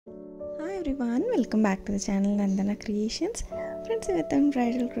everyone, welcome back to the channel Nandana Creations. Friends, ಇವತ್ತು ನಾನು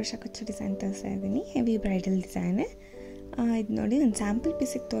bridal crochet ಕುಚ್ಚು design ತೋರಿಸ್ತಾ ಇದ್ದೀನಿ. Heavy bridal design. ಇದು ನೋಡಿ ಒಂದು ಸ್ಯಾಂಪಲ್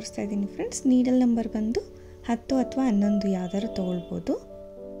ಪೀಸಿಗೆ ತೋರಿಸ್ತಾ ಇದ್ದೀನಿ ಫ್ರೆಂಡ್ಸ್. ನೀಡಲ್ ನಂಬರ್ ಬಂದು 10 ಅಥವಾ 11 ಯಾವ್ದಾದ್ರು ತೊಗೊಳ್ಬೋದು.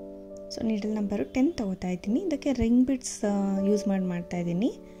 ಸೊ ನೀಡಲ್ ನಂಬರು 10 ತೊಗೋತಾ ಇದ್ದೀನಿ. ಇದಕ್ಕೆ ರಿಂಗ್ ಬಿಡ್ಸ್ ಯೂಸ್ ಮಾಡ್ತಾ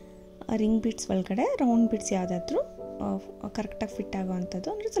ಇದ್ದೀನಿ. ರಿಂಗ್ ಬಿಡ್ಸ್ ಒಳಗಡೆ ರೌಂಡ್ ಬಿಡ್ಸ್ ಯಾವುದಾದ್ರೂ ಕರೆಕ್ಟಾಗಿ ಫಿಟ್ ಆಗೋವಂಥದ್ದು,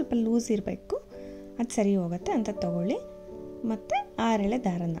 ಅಂದರೆ ಸ್ವಲ್ಪ ಲೂಸ್ ಇರಬೇಕು, ಅದು ಸರಿ ಹೋಗುತ್ತೆ ಅಂತ ತೊಗೊಳ್ಳಿ. ಮತ್ತು 6 ಎಳೆ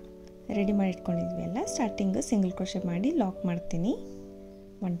ದಾರನ ರೆಡಿ ಮಾಡಿ ಇಟ್ಕೊಂಡಿದ್ವಿ ಅಲ್ಲ. ಸ್ಟಾರ್ಟಿಂಗು ಸಿಂಗಲ್ ಕ್ರೋಶೆ ಮಾಡಿ ಲಾಕ್ ಮಾಡ್ತೀನಿ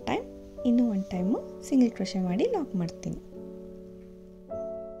ಒನ್ ಟೈಮ್, ಇನ್ನೂ ಒನ್ ಟೈಮು ಸಿಂಗಲ್ ಕ್ರೋಶೆ ಮಾಡಿ ಲಾಕ್ ಮಾಡ್ತೀನಿ.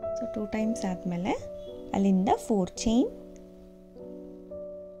 ಸೊ 2 ಟೈಮ್ಸ್ ಆದಮೇಲೆ ಅಲ್ಲಿಂದ 4 ಚೈನ್,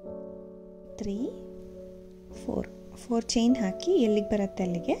 3 4 ಚೈನ್ ಹಾಕಿ ಎಲ್ಲಿಗೆ ಬರುತ್ತೆ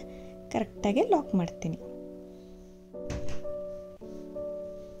ಅಲ್ಲಿಗೆ ಕರೆಕ್ಟಾಗಿ ಲಾಕ್ ಮಾಡ್ತೀನಿ.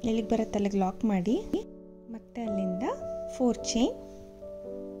 ಎಲ್ಲಿಗೆ ಬರುತ್ತೆ ಅಲ್ಲಿಗೆ ಲಾಕ್ ಮಾಡಿ ಮತ್ತೆ ಅಲ್ಲಿಂದ 4 ಚೈನ್,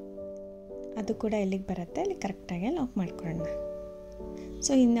 ಅದು ಕೂಡ ಎಲ್ಲಿಗೆ ಬರುತ್ತೆ ಅಲ್ಲಿ ಕರೆಕ್ಟಾಗಿ ಲಾಕ್ ಮಾಡ್ಕೊಳ್ಳೋಣ.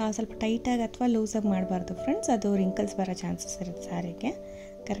 ಸೊ ಇನ್ನು ಸ್ವಲ್ಪ ಟೈಟಾಗಿ ಅಥವಾ ಲೂಸಾಗಿ ಮಾಡಬಾರ್ದು ಫ್ರೆಂಡ್ಸ್, ಅದು ರಿಂಕಲ್ಸ್ ಬರೋ ಚಾನ್ಸಸ್ ಇರುತ್ತೆ ಸಾರಿಗೆ.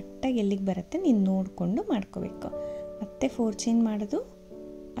 ಕರೆಕ್ಟಾಗಿ ಎಲ್ಲಿಗೆ ಬರುತ್ತೆ ನೀನು ನೋಡಿಕೊಂಡು ಮಾಡ್ಕೋಬೇಕು. ಮತ್ತು 4 ಚೈನ್ ಮಾಡೋದು,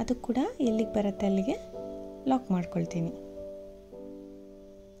 ಅದು ಕೂಡ ಎಲ್ಲಿಗೆ ಬರುತ್ತೆ ಅಲ್ಲಿಗೆ ಲಾಕ್ ಮಾಡ್ಕೊಳ್ತೀನಿ.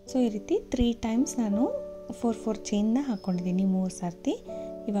 ಸೊ ಈ ರೀತಿ 3 ಟೈಮ್ಸ್ ನಾನು 4 ಚೈನ್ನ ಹಾಕ್ಕೊಂಡಿದ್ದೀನಿ 3 ಸರ್ತಿ.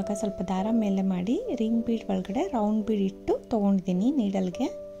 ಇವಾಗ ಸ್ವಲ್ಪ ದಾರ ಮೇಲೆ ಮಾಡಿ ರಿಂಗ್ ಬೀಡ್ ಒಳಗಡೆ ರೌಂಡ್ ಬೀಡ್ ಇಟ್ಟು ತೊಗೊಂಡಿದ್ದೀನಿ ನೀಡಲ್ಗೆ.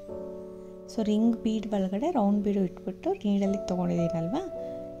 ಸೊ ರಿಂಗ್ ಬೀಡ್ ಒಳಗಡೆ ರೌಂಡ್ ಬೀಡು ಇಟ್ಬಿಟ್ಟು ನೀಡಲ್ಲಿಗೆ ತೊಗೊಂಡಿದ್ದೀನಲ್ವ,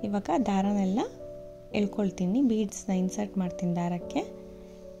 ಇವಾಗ ದಾರನೆಲ್ಲ ಎಳ್ಕೊಳ್ತೀನಿ. ಬೀಡ್ಸ್ನ ಇನ್ಸರ್ಟ್ ಮಾಡ್ತೀನಿ ದಾರಕ್ಕೆ.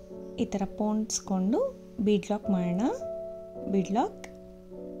 ಈ ಥರ ಪೋಣಿಸ್ಕೊಂಡು ಬೀಡ್ ಲಾಕ್ ಮಾಡೋಣ. ಬೀಡ್ ಲಾಕ್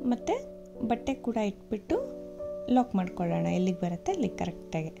ಮತ್ತು ಬಟ್ಟೆ ಕೂಡ ಇಟ್ಬಿಟ್ಟು ಲಾಕ್ ಮಾಡ್ಕೊಳ್ಳೋಣ. ಎಲ್ಲಿಗೆ ಬರುತ್ತೆ ಅಲ್ಲಿಗೆ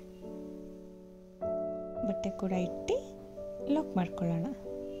ಕರೆಕ್ಟಾಗಿ ಬಟ್ಟೆ ಕೂಡ ಇಟ್ಟು ಲಾಕ್ ಮಾಡ್ಕೊಳ್ಳೋಣ.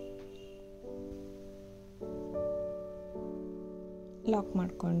 ಲಾಕ್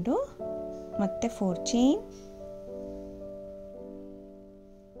ಮಾಡಿಕೊಂಡು ಮತ್ತೆ 4 ಚೈನ್,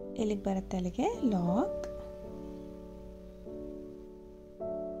 ಎಲ್ಲಿಗೆ ಬರುತ್ತೆ ಅಲ್ಲಿಗೆ ಲಾಕ್,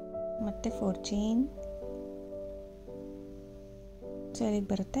 ಮತ್ತೆ 4 ಚೈನ್, ಸೊ ಎಲ್ಲಿಗೆ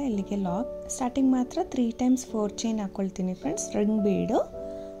ಬರುತ್ತೆ ಅಲ್ಲಿಗೆ ಲಾಕ್. ಸ್ಟಾರ್ಟಿಂಗ್ ಮಾತ್ರ 3 ಟೈಮ್ಸ್ 4 ಚೈನ್ ಹಾಕ್ಕೊಳ್ತೀನಿ ಫ್ರೆಂಡ್ಸ್, ರಿಂಗ್ ಬೀಡು.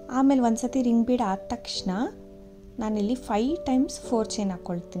 ಆಮೇಲೆ ಒಂದ್ಸತಿ ರಿಂಗ್ ಬೀಡ್ ಆದ ತಕ್ಷಣ ನಾನಿಲ್ಲಿ 5 ಟೈಮ್ಸ್ 4 ಚೈನ್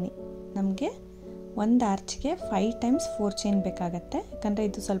ಹಾಕ್ಕೊಳ್ತೀನಿ. ನಮಗೆ ಒಂದು ಆರ್ಚ್ಗೆ 5 ಟೈಮ್ಸ್ 4 ಚೈನ್ ಬೇಕಾಗತ್ತೆ, ಯಾಕಂದರೆ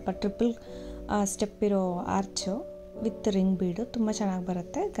ಇದು ಸ್ವಲ್ಪ ಟ್ರಿಪಲ್ ಸ್ಟೆಪ್ ಇರೋ ಆರ್ಚು ವಿತ್ ರಿಂಗ್ ಬೀಡು ತುಂಬ ಚೆನ್ನಾಗಿ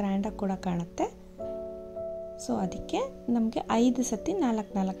ಬರುತ್ತೆ, ಗ್ರ್ಯಾಂಡಾಗಿ ಕೂಡ ಕಾಣುತ್ತೆ. ಸೊ ಅದಕ್ಕೆ ನಮಗೆ 5 ಸತಿ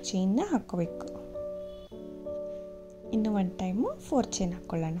 4 ಚೈನ್ನ ಹಾಕ್ಕೋಬೇಕು. ಇನ್ನು 1 ಟೈಮು 4 ಚೈನ್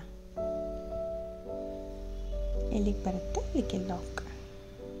ಹಾಕ್ಕೊಳ್ಳೋಣ. ಎಲ್ಲಿಗೆ ಬರುತ್ತೆ ಅಲ್ಲಿಗೆ ಲಾಕ್.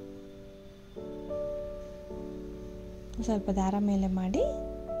 ಸ್ವಲ್ಪ ದಾರ ಮೇಲೆ ಮಾಡಿ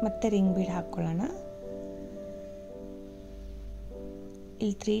ಮತ್ತೆ ರಿಂಗ್ ಬೀಡ್ ಹಾಕ್ಕೊಳ್ಳೋಣ.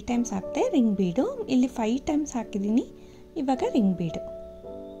 ಇಲ್ಲಿ 3 ಟೈಮ್ಸ್ ಹಾಕ್ತೆ ರಿಂಗ್ ಬೀಡು, ಇಲ್ಲಿ 5 ಟೈಮ್ಸ್ ಹಾಕಿದ್ದೀನಿ. ಇವಾಗ ರಿಂಗ್ ಬೀಡು.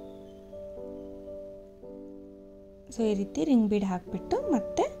 ಸೊ ಈ ರೀತಿ ರಿಂಗ್ ಬೀಡ್ ಹಾಕಿಬಿಟ್ಟು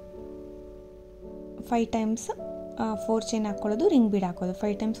ಮತ್ತೆ 5 ಟೈಮ್ಸ್ 4 ಚೈನ್ ಹಾಕ್ಕೊಳ್ಳೋದು, ರಿಂಗ್ ಬೀಡ್ ಹಾಕೋದು,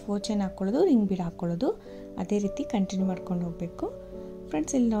 5 ಟೈಮ್ಸ್ 4 ಚೈನ್ ಹಾಕ್ಕೊಳ್ಳೋದು, ರಿಂಗ್ ಬೀಡ್ ಹಾಕ್ಕೊಳ್ಳೋದು. ಅದೇ ರೀತಿ ಕಂಟಿನ್ಯೂ ಮಾಡ್ಕೊಂಡು ಹೋಗಬೇಕು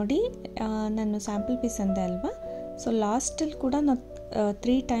ಫ್ರೆಂಡ್ಸ್. ಇಲ್ಲಿ ನೋಡಿ ನಾನು ಸ್ಯಾಂಪಲ್ ಪೀಸ್ ಅಂದೆ ಅಲ್ವಾ, ಸೊ ಲಾಸ್ಟಲ್ಲಿ ಕೂಡ ನಾವು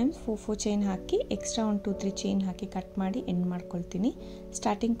 3 ಟೈಮ್ಸ್ 4 ಚೈನ್ ಹಾಕಿ ಎಕ್ಸ್ಟ್ರಾ 1 2 3 ಚೈನ್ ಹಾಕಿ ಕಟ್ ಮಾಡಿ ಎಂಡ್ ಮಾಡ್ಕೊಳ್ತೀನಿ.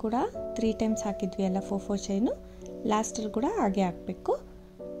 ಸ್ಟಾರ್ಟಿಂಗ್ ಕೂಡ 3 ಟೈಮ್ಸ್ ಹಾಕಿದ್ವಿ ಅಲ್ಲ 4 ಚೈನು, ಲಾಸ್ಟಲ್ಲಿ ಕೂಡ ಹಾಗೆ ಹಾಕಬೇಕು.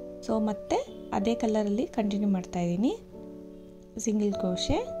 ಸೊ ಮತ್ತೆ ಅದೇ ಕಲರಲ್ಲಿ ಕಂಟಿನ್ಯೂ ಮಾಡ್ತಾಯಿದ್ದೀನಿ. ಸಿಂಗಲ್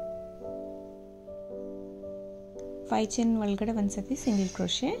ಕ್ರೋಶೆ, 5 ಚೈನ್ ಒಳಗಡೆ ಒಂದ್ಸತಿ ಸಿಂಗಲ್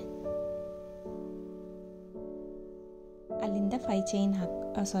ಕ್ರೋಶೆ, ಅಲ್ಲಿಂದ 4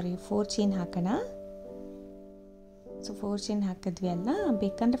 ಚೈನ್ ಹಾಕೋಣ. ಸೊ 4 ಚೈನ್ ಹಾಕಿದ್ವಿ ಅಲ್ಲ,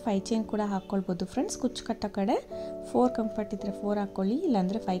 ಬೇಕಂದರೆ 5 ಚೈನ್ ಕೂಡ ಹಾಕ್ಕೊಳ್ಬೋದು ಫ್ರೆಂಡ್ಸ್. ಕುಚ್ಚು ಕಟ್ಟೋ ಕಡೆ 4 ಕಂಫರ್ಟ್ ಇದ್ದರೆ 4 ಹಾಕ್ಕೊಳ್ಳಿ,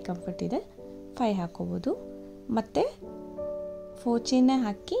 ಇಲ್ಲಾಂದರೆ 5 ಕಂಫರ್ಟ್ ಇದೆ 5 ಹಾಕ್ಕೋಬೋದು. ಮತ್ತು 4 ಚೈನ್ನೇ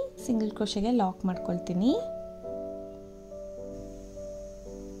ಹಾಕಿ ಸಿಂಗಲ್ ಕ್ರೋಶೆಗೆ ಲಾಕ್ ಮಾಡ್ಕೊಳ್ತೀನಿ.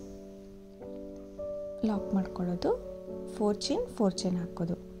 ಲಾಕ್ ಮಾಡ್ಕೊಳ್ಳೋದು, 4 ಚೈನ್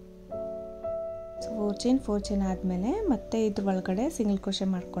ಹಾಕೋದು. ಸೊ 4 ಚೈನ್ ಆದಮೇಲೆ ಮತ್ತೆ ಇದ್ರ ಒಳಗಡೆ ಸಿಂಗಲ್ ಕ್ರೋಶೆ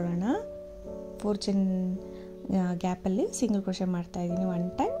ಮಾಡ್ಕೊಳ್ಳೋಣ. 4 ಚೈನ್ ಗ್ಯಾಪಲ್ಲಿ ಸಿಂಗಲ್ ಕ್ರೋಶೆ ಮಾಡ್ತಾಯಿದ್ದೀನಿ 1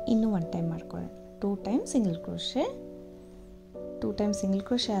 ಟೈಮ್, ಇನ್ನೂ 1 ಟೈಮ್ ಮಾಡ್ಕೊಳ್ಳೋಣ. 2 time single crochet. 2 time single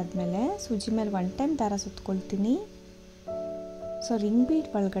crochet ಆದಮೇಲೆ ಸೂಜಿ ಮೇಲೆ 1 ಟೈಮ್ ದಾರ ಸುತ್ಕೊಳ್ತೀನಿ. ಸೊ ರಿಂಗ್ ಬೀಡ್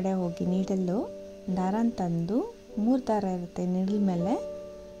ಒಳಗಡೆ ಹೋಗಿ ನೀಡಲ್ಲು ದಾರ ತಂದು 3 ದಾರ ಇರುತ್ತೆ ನೀಡಲ್ ಮೇಲೆ.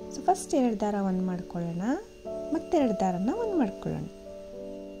 ಸೊ ಫಸ್ಟ್ 2 ದಾರ 1 ಮಾಡ್ಕೊಳ್ಳೋಣ, ಮತ್ತೆ 2 ದಾರನ 1 ಮಾಡ್ಕೊಳ್ಳೋಣ.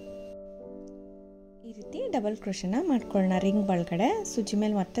 ಈ ರೀತಿ ಡಬಲ್ ಕ್ರೋಶೆನ ಮಾಡ್ಕೊಳ್ಳೋಣ. ರಿಂಗ್ ಒಳಗಡೆ ಸೂಜಿ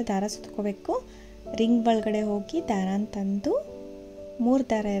ಮೇಲೆ ಮತ್ತೆ ದಾರ ಸುತ್ಕೋಬೇಕು. ರಿಂಗ್ ಒಳಗಡೆ ಹೋಗಿ ದಾರ ತಂದು 3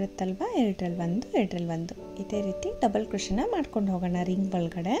 ದಾರ ಇರುತ್ತಲ್ವ, 2ರಲ್ಲಿ 1 2ರಲ್ಲಿ 1 ಇದೇ ರೀತಿ ಡಬಲ್ ಕ್ರೋಶೆನ ಮಾಡ್ಕೊಂಡು ಹೋಗೋಣ ರಿಂಗ್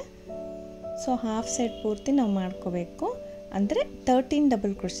ಒಳಗಡೆ. ಸೊ ಹಾಫ್ ಸೈಡ್ ಪೂರ್ತಿ ನಾವು ಮಾಡ್ಕೋಬೇಕು. ಅಂದರೆ 13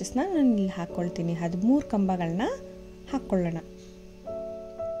 ಡಬಲ್ ಕ್ರೋಶಸ್ನ ನಾನು ಇಲ್ಲಿ ಹಾಕ್ಕೊಳ್ತೀನಿ. 13 ಕಂಬಗಳನ್ನ ಹಾಕ್ಕೊಳ್ಳೋಣ.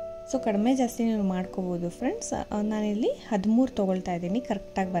 ಸೊ ಕಡಿಮೆ ಜಾಸ್ತಿ ನೀವು ಮಾಡ್ಕೋಬೋದು ಫ್ರೆಂಡ್ಸ್. ನಾನಿಲ್ಲಿ 13 ತೊಗೊಳ್ತಾ ಇದ್ದೀನಿ,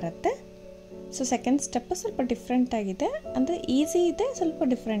 ಕರೆಕ್ಟಾಗಿ ಬರುತ್ತೆ. ಸೊ ಸೆಕೆಂಡ್ ಸ್ಟೆಪ್ ಸ್ವಲ್ಪ ಡಿಫ್ರೆಂಟಾಗಿದೆ, ಅಂದರೆ ಈಸಿ ಇದೆ, ಸ್ವಲ್ಪ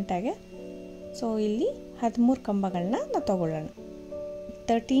ಡಿಫ್ರೆಂಟಾಗೆ. ಸೊ ಇಲ್ಲಿ 13 ಕಂಬಗಳನ್ನ ನಾವು ತೊಗೊಳ್ಳೋಣ.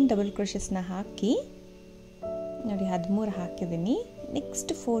 13 ಡಬಲ್ ಕ್ರೋಶಸ್ನ ಹಾಕಿ ನೋಡಿ 13 ಹಾಕಿದ್ದೀನಿ.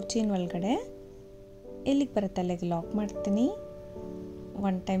 ನೆಕ್ಸ್ಟ್ 4 ಚೈನ್ ಒಳಗಡೆ ಎಲ್ಲಿಗೆ ಬರುತ್ತೆ ಅಲ್ಲಿಗೆ ಲಾಕ್ ಮಾಡ್ತೀನಿ.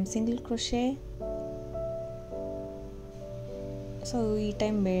 1 ಟೈಮ್ ಸಿಂಗಲ್ ಕ್ರೋಶೆ. ಸೊ ಈ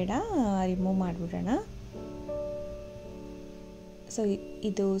ಟೈಮ್ ಬೇಡ, ರಿಮೂವ್ ಮಾಡಿಬಿಡೋಣ. ಸೊ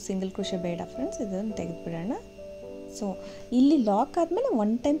ಇದು ಸಿಂಗಲ್ ಕ್ರೋಶೆ ಬೇಡ ಫ್ರೆಂಡ್ಸ್, ಇದನ್ನು ತೆಗೆದುಬಿಡೋಣ. ಸೊ ಇಲ್ಲಿ ಲಾಕ್ ಆದಮೇಲೆ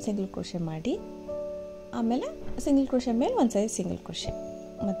 1 ಟೈಮ್ ಸಿಂಗಲ್ ಕ್ರೋಶೆ ಮಾಡಿ, ಆಮೇಲೆ ಸಿಂಗಲ್ ಕ್ರೋಶೆ ಮೇಲೆ ಒಂದು ಸರಿ ಸಿಂಗಲ್ ಕ್ರೋಶೆ,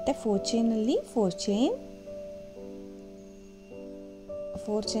 ಮತ್ತು 4 ಚೈನಲ್ಲಿ 4 ಚೈನ್,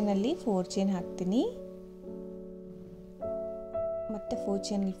 4 ಚೈನಲ್ಲಿ 4 ಚೈನ್ ಹಾಕ್ತೀನಿ. ಮತ್ತು 4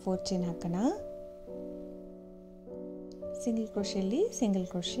 ಚೈನಲ್ಲಿ 4 ಚೈನ್ ಹಾಕೋಣ. ಸಿಂಗಲ್ ಕ್ರೋಶೆಯಲ್ಲಿ ಸಿಂಗಲ್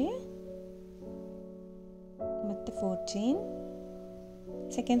ಕ್ರೋಶೆ ಮತ್ತು 4 ಚೈನ್.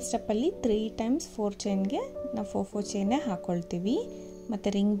 ಸೆಕೆಂಡ್ ಸ್ಟೆಪ್ಪಲ್ಲಿ 3 ಟೈಮ್ಸ್ 4 ಚೈನ್ಗೆ ನಾವು 4 ಚೈನೇ ಹಾಕ್ಕೊಳ್ತೀವಿ. ಮತ್ತು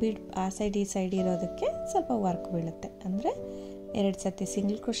ರಿಂಗ್ ಬೀಡ್ ಆ ಸೈಡ್ ಈ ಸೈಡ್ ಇರೋದಕ್ಕೆ ಸ್ವಲ್ಪ ವರ್ಕ್ ಬೀಳುತ್ತೆ. ಅಂದರೆ 2 ಸತಿ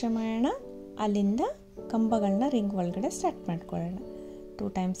ಸಿಂಗಲ್ ಕ್ರೋಶೆ ಮಾಡೋಣ, ಅಲ್ಲಿಂದ ಕಂಬಗಳನ್ನ ರಿಂಗ್ ಒಳಗಡೆ ಸ್ಟಾರ್ಟ್ ಮಾಡ್ಕೊಳ್ಳೋಣ. 2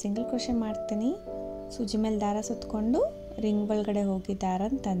 ಟೈಮ್ ಸಿಂಗಲ್ ಕ್ರೋಶೆ ಮಾಡ್ತೀನಿ. ಸೂಜಿ ಮೇಲೆ ದಾರ ಸುತ್ತಕೊಂಡು ರಿಂಗ್ ಒಳಗಡೆ ಹೋಗಿ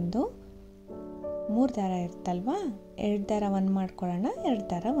ದಾರನ ತಂದು 3 ದಾರ ಇರುತ್ತಲ್ವಾ, 2 ದಾರ 1 ಮಾಡ್ಕೊಳ್ಳೋಣ, 2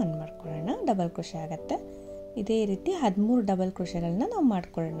 ದಾರ 1 ಮಾಡ್ಕೊಳ್ಳೋಣ, ಡಬಲ್ ಕ್ರೋಶೆ ಆಗುತ್ತೆ. ಇದೇ ರೀತಿ 13 ಡಬಲ್ ಕ್ರೋಶೆಗಳನ್ನ ನಾವು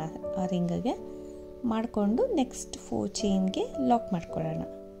ಮಾಡ್ಕೊಳ್ಳೋಣ ಆ ರಿಂಗಿಗೆ. ಮಾಡಿಕೊಂಡು ನೆಕ್ಸ್ಟ್ 4 ಚೈನ್ಗೆ ಲಾಕ್ ಮಾಡ್ಕೊಳ್ಳೋಣ.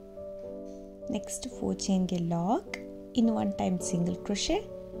 ನೆಕ್ಸ್ಟ್ 4 ಚೈನ್ಗೆ ಲಾಕ್, ಇನ್ನು 1 time single crochet,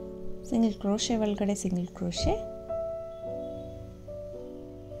 single crochet ಒಳಗಡೆ ಸಿಂಗಲ್ ಕ್ರೋಶೆ,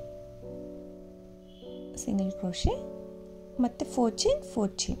 ಸಿಂಗಲ್ ಕ್ರೋಶೆ ಮತ್ತು 4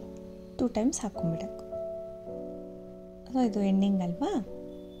 ಚೈನ್ 2 ಟೈಮ್ಸ್ ಹಾಕ್ಕೊಂಬಿಡಬೇಕು. ಸೊ ಇದು ಎಂಡಿಂಗ್ ಅಲ್ವಾ.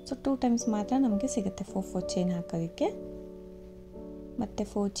 ಸೊ 2 ಟೈಮ್ಸ್ ಮಾತ್ರ ನಮಗೆ ಸಿಗುತ್ತೆ 4 ಚೈನ್ ಹಾಕೋದಕ್ಕೆ. ಮತ್ತು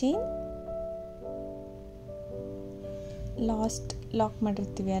 4 ಚೈನ್ ಲಾಸ್ಟ್ ಲಾಕ್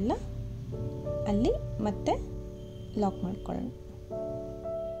ಮಾಡಿರ್ತೀವಿ ಅಲ್ಲ, ಅಲ್ಲಿ ಮತ್ತೆ ಲಾಕ್ ಮಾಡ್ಕೊಳ್ಳೋಣ.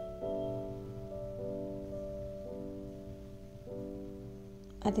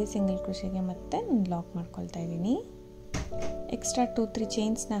 ಅದೇ ಸಿಂಗಲ್ ಕ್ರೋಶೆಗೆ ಮತ್ತೆ ಲಾಕ್ ಮಾಡ್ಕೊಳ್ತಾ ಇದ್ದೀನಿ. ಎಕ್ಸ್ಟ್ರಾ 2-3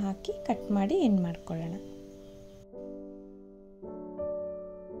 ಚೈನ್ಸ್ನ ಹಾಕಿ ಕಟ್ ಮಾಡಿ ಎಂಡ್ ಮಾಡ್ಕೊಳ್ಳೋಣ.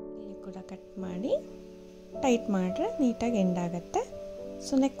 ಇಲ್ಲಿ ಕೂಡ ಕಟ್ ಮಾಡಿ ಟೈಟ್ ಮಾಡಿದ್ರೆ ನೀಟಾಗಿ ಎಂಡ್ ಆಗುತ್ತೆ.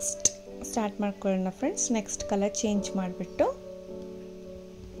 ಸೊ ನೆಕ್ಸ್ಟ್ ಸ್ಟಾರ್ಟ್ ಮಾಡ್ಕೊಳ್ಳೋಣ ಫ್ರೆಂಡ್ಸ್. ನೆಕ್ಸ್ಟ್ ಕಲರ್ ಚೇಂಜ್ ಮಾಡಿಬಿಟ್ಟು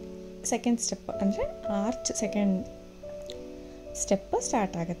ಸೆಕೆಂಡ್ ಸ್ಟೆಪ್ ಅಂದರೆ ಆರ್ಚ್ ಸೆಕೆಂಡ್ ಸ್ಟೆಪ್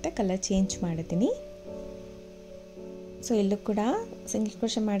ಸ್ಟಾರ್ಟ್ ಆಗುತ್ತೆ. ಕಲರ್ ಚೇಂಜ್ ಮಾಡಿದ್ದೀನಿ. ಸೊ ಇಲ್ಲೂ ಕೂಡ ಸಿಂಗಲ್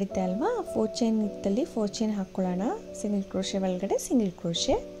ಕ್ರೋಶೆ ಮಾಡಿದ್ದೆ ಅಲ್ವಾ, 4 ಚೈನ್ ಇದ್ದಲ್ಲಿ 4 ಚೈನ್ ಹಾಕ್ಕೊಳ್ಳೋಣ. ಸಿಂಗಲ್ ಕ್ರೋಶೆ ಒಳಗಡೆ ಸಿಂಗಲ್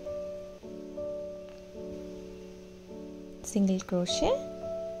ಕ್ರೋಶೆ, ಸಿಂಗಲ್ ಕ್ರೋಶೆ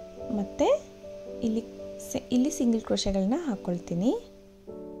ಮತ್ತು ಇಲ್ಲಿ ಸಿಂಗಲ್ ಕ್ರೋಶೆಗಳನ್ನ ಹಾಕ್ಕೊಳ್ತೀನಿ.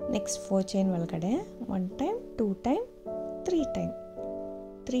 ನೆಕ್ಸ್ಟ್ 4 ಚೈನ್ ಒಳಗಡೆ 1 time 2 time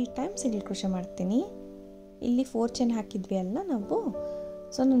 3 time single crochet ಮಾಡ್ತೀನಿ. ಇಲ್ಲಿ 4 ಚೈನ್ ಹಾಕಿದ್ವಿ ಅಲ್ಲ ನಾವು,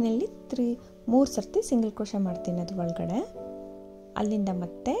 ಸೊ ನಾನಿಲ್ಲಿ 3 ಸರ್ತಿ ಸಿಂಗಲ್ ಕ್ರೋಶೆ ಮಾಡ್ತೀನಿ ಅದು ಒಳಗಡೆ. ಅಲ್ಲಿಂದ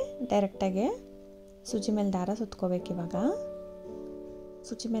ಮತ್ತೆ ಡೈರೆಕ್ಟಾಗಿ ಸೂಜಿ ಮೇಲೆ ದಾರ ಸುತ್ಕೋಬೇಕು. ಇವಾಗ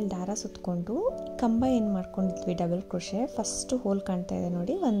ಸೂಜಿ ಮೇಲೆ ದಾರ ಸುತ್ಕೊಂಡು ಕಂಬ ಏನು ಮಾಡ್ಕೊಂಡಿದ್ವಿ ಡಬಲ್ ಕ್ರೋಶೆ, ಫಸ್ಟು ಹೋಲ್ ಕಾಣ್ತಾ ಇದೆ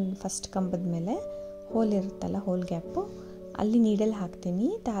ನೋಡಿ, ಫಸ್ಟ್ ಕಂಬದ ಮೇಲೆ ಹೋಲ್ ಇರುತ್ತಲ್ಲ, ಹೋಲ್ ಗ್ಯಾಪು, ಅಲ್ಲಿ ನೀಡಲ್ ಹಾಕ್ತೀನಿ.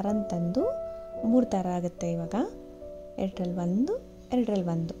 ದಾರನ ತಂದು 3 ದಾರ ಆಗುತ್ತೆ ಇವಾಗ. 2ರಲ್ಲಿ 1 2ರಲ್ಲಿ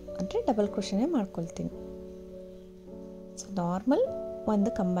 1 ಅಂದರೆ ಡಬಲ್ ಕ್ರೋಶೆನೇ ಮಾಡ್ಕೊಳ್ತೀನಿ. ಸೊ ನಾರ್ಮಲ್ ಒಂದು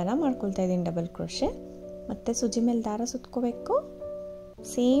ಕಂಬನ ಮಾಡ್ಕೊಳ್ತಾ ಇದ್ದೀನಿ ಡಬಲ್ ಕ್ರೋಶೆ. ಮತ್ತು ಸೂಜಿ ಮೇಲೆ ದಾರ ಸುತ್ಕೋಬೇಕು.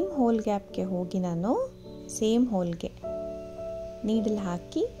 ಸೇಮ್ ಹೋಲ್ ಗ್ಯಾಪ್ಗೆ ಹೋಗಿ ನಾನು ಸೇಮ್ ಹೋಲ್ಗೆ ನೀಡಲ್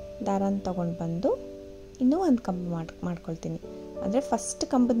ಹಾಕಿ ದಾರನ ತೊಗೊಂಡು ಬಂದು ಇನ್ನೂ ಒಂದು ಕಂಬ ಮಾಡ್ಕೊಳ್ತೀನಿ. ಅಂದರೆ ಫಸ್ಟ್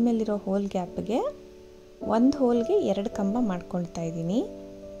ಕಂಬದ ಮೇಲಿರೋ ಹೋಲ್ ಗ್ಯಾಪ್ಗೆ ಒಂದು ಹೋಲ್ಗೆ 2 ಕಂಬ ಮಾಡ್ಕೊಳ್ತಾ ಇದ್ದೀನಿ.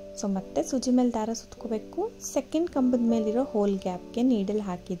 ಸೊ ಮತ್ತೆ ಸೂಜಿ ಮೇಲೆ ದಾರ ಸುತ್ಕೋಬೇಕು. ಸೆಕೆಂಡ್ ಕಂಬದ ಮೇಲಿರೋ ಹೋಲ್ ಗ್ಯಾಪ್ಗೆ ನೀಡಲ್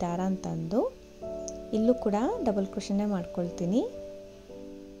ಹಾಕಿ ದಾರ ಅಂತಂದು ಇಲ್ಲೂ ಕೂಡ ಡಬಲ್ ಕ್ರೋಶೆನೇ ಮಾಡ್ಕೊಳ್ತೀನಿ.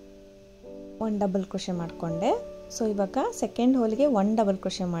 1 ಡಬಲ್ ಕ್ರೋಶೆ ಮಾಡಿಕೊಂಡೆ. ಸೊ ಇವಾಗ ಸೆಕೆಂಡ್ ಹೋಲ್ಗೆ 1 ಡಬಲ್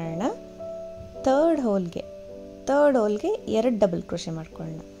ಕ್ರೋಶೆ ಮಾಡೋಣ. ಥರ್ಡ್ ಹೋಲ್ಗೆ 2 ಡಬಲ್ ಕ್ರೋಶೆ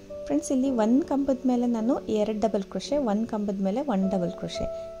ಮಾಡ್ಕೊಳ್ಳೋಣ ಫ್ರೆಂಡ್ಸ್. ಇಲ್ಲಿ 1 ಕಂಬದ ಮೇಲೆ ನಾನು 2 ಡಬಲ್ ಕ್ರೋಶೆ, 1 ಕಂಬದ ಮೇಲೆ 1 ಡಬಲ್ ಕ್ರೋಶೆ,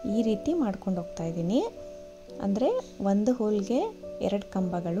 ಈ ರೀತಿ ಮಾಡ್ಕೊಂಡು ಹೋಗ್ತಾ ಇದ್ದೀನಿ. ಅಂದರೆ ಒಂದು ಹೋಲ್ಗೆ 2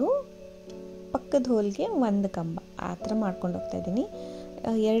 ಕಂಬಗಳು, ಪಕ್ಕದ ಹೋಲ್ಗೆ 1 ಕಂಬ, ಆ ಥರ ಮಾಡ್ಕೊಂಡು ಹೋಗ್ತಾ ಇದ್ದೀನಿ.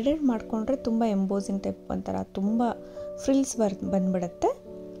 2 ಮಾಡಿಕೊಂಡ್ರೆ ತುಂಬ ಎಂಬೋಸಿಂಗ್ ಟೈಪ್ ಒಂಥರ ತುಂಬ ಫ್ರಿಲ್ಸ್ ಬಂದ್ಬಿಡುತ್ತೆ.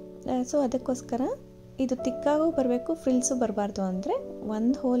 ಸೊ ಅದಕ್ಕೋಸ್ಕರ ಇದು ತಿಕ್ಕಾಗೂ ಬರಬೇಕು, ಫ್ರಿಲ್ಸು ಬರಬಾರ್ದು ಅಂದರೆ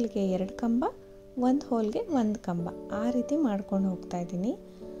ಒಂದು ಹೋಲ್ಗೆ 2 ಕಂಬ, ಒಂದು ಹೋಲ್ಗೆ 1 ಕಂಬ, ಆ ರೀತಿ ಮಾಡ್ಕೊಂಡು ಹೋಗ್ತಾ ಇದ್ದೀನಿ.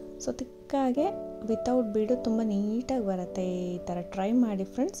 ಸೊ ತಿಕ್ಕಾಗೆ ವಿತೌಟ್ ಬೀಡು ತುಂಬ ನೀಟಾಗಿ ಬರುತ್ತೆ. ಈ ಥರ ಟ್ರೈ ಮಾಡಿ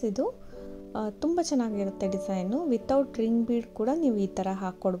ಫ್ರೆಂಡ್ಸ್. ಇದು ತುಂಬ ಚೆನ್ನಾಗಿರುತ್ತೆ ಡಿಸೈನು. ವಿತೌಟ್ ರಿಂಗ್ ಬೀಡ್ ಕೂಡ ನೀವು ಈ ಥರ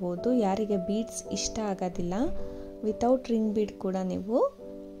ಹಾಕ್ಕೊಡ್ಬೋದು. ಯಾರಿಗೆ ಬೀಡ್ಸ್ ಇಷ್ಟ ಆಗೋದಿಲ್ಲ, ವಿತೌಟ್ ರಿಂಗ್ ಬೀಡ್ ಕೂಡ ನೀವು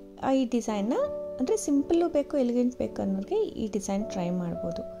ಈ ಡಿಸೈನ್ನ, ಅಂದರೆ ಸಿಂಪಲ್ಲು ಬೇಕು ಎಲಿಗೆಂಟ್ ಬೇಕು ಅನ್ನೋರಿಗೆ ಈ ಡಿಸೈನ್ ಟ್ರೈ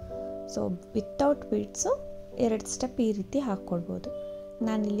ಮಾಡ್ಬೋದು. ಸೊ ವಿತೌಟ್ ಬೀಡ್ಸು 2 ಸ್ಟೆಪ್ ಈ ರೀತಿ ಹಾಕ್ಕೊಡ್ಬೋದು.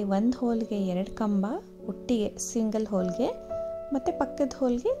 ನಾನಿಲ್ಲಿ ಒಂದು ಹೋಲ್ಗೆ 2 ಕಂಬ ಒಟ್ಟಿಗೆ ಸಿಂಗಲ್ ಹೋಲ್ಗೆ, ಮತ್ತು ಪಕ್ಕದ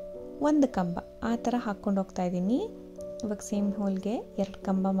ಹೋಲ್ಗೆ 1 ಕಂಬ ಆ ಥರ ಹಾಕ್ಕೊಂಡು ಹೋಗ್ತಾ ಇದ್ದೀನಿ. ಇವಾಗ ಸೇಮ್ ಹೋಲ್ಗೆ 2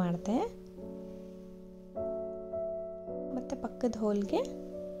 ಕಂಬ ಮಾಡಿದೆ, ಮತ್ತು ಪಕ್ಕದ ಹೋಲ್ಗೆ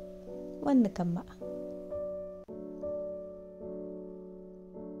 1 ಕಂಬ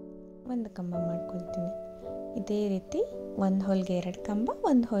ಮಾಡ್ಕೊಳ್ತೀನಿ. ಇದೇ ರೀತಿ ಒಂದು ಹೋಲ್ಗೆ 2 ಕಂಬ,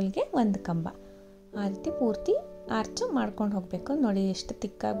 ಒಂದು ಹೋಲ್ಗೆ 1 ಕಂಬ, ಆ ರೀತಿ ಪೂರ್ತಿ ಆರ್ಚು ಮಾಡ್ಕೊಂಡು ಹೋಗಬೇಕು. ನೋಡಿ ಎಷ್ಟು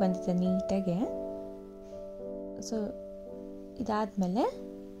ತಿಕ್ಕಾಗಿ ಬಂದಿದೆ ನೀಟಾಗೆ. ಸೊ ಇದಾದಮೇಲೆ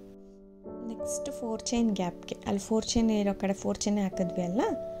ನೆಕ್ಸ್ಟ್ 4 ಚೈನ್ ಗ್ಯಾಪ್ಗೆ, ಅಲ್ಲಿ 4 ಚೈನ್ ಇರೋ ಕಡೆ 4 ಚೈನ್ ಹಾಕಿದ್ವಿ ಅಲ್ಲ,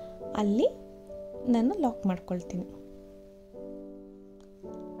 ಅಲ್ಲಿ ನಾನು ಲಾಕ್ ಮಾಡ್ಕೊಳ್ತೀನಿ.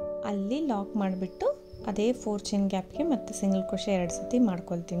 ಅಲ್ಲಿ ಲಾಕ್ ಮಾಡಿಬಿಟ್ಟು ಅದೇ 4 ಚೈನ್ ಗ್ಯಾಪ್ಗೆ ಮತ್ತೆ ಸಿಂಗಲ್ ಕ್ರೋಶೆ 2 ಸರ್ತಿ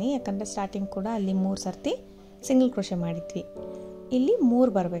ಮಾಡ್ಕೊಳ್ತೀನಿ. ಯಾಕಂದರೆ ಸ್ಟಾರ್ಟಿಂಗ್ ಕೂಡ ಅಲ್ಲಿ 3 ಸರ್ತಿ ಸಿಂಗಲ್ ಕ್ರೋಶೆ ಮಾಡಿದ್ವಿ. ಇಲ್ಲಿ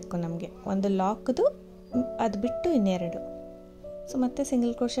 3 ಬರಬೇಕು ನಮಗೆ, ಒಂದು ಲಾಕ್ದು ಅದು ಬಿಟ್ಟು ಇನ್ನೆರಡು. ಸೊ ಮತ್ತೆ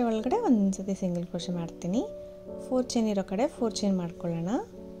ಸಿಂಗಲ್ ಕ್ರೋಶೆ ಒಳಗಡೆ ಒಂದು ಸರ್ತಿ ಸಿಂಗಲ್ ಕ್ರೋಶೆ ಮಾಡ್ತೀನಿ. 4 ಚೈನ್ ಇರೋ ಕಡೆ 4 ಚೈನ್ ಮಾಡ್ಕೊಳ್ಳೋಣ.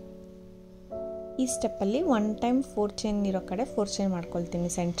 ಈ ಸ್ಟೆಪ್ಪಲ್ಲಿ 1 ಟೈಮ್ 4 ಚೈನ್ ಇರೋ ಕಡೆ 4 ಚೈನ್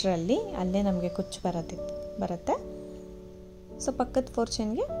ಮಾಡ್ಕೊಳ್ತೀನಿ ಸೆಂಟ್ರಲ್ಲಿ, ಅಲ್ಲೇ ನಮಗೆ ಕುಚ್ಚು ಬರುತ್ತೆ. ಸೊ ಪಕ್ಕದ 4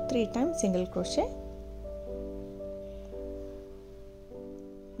 ಚೈನ್ಗೆ 3 ಟೈಮ್ ಸಿಂಗಲ್ ಕ್ರೋಶೆ,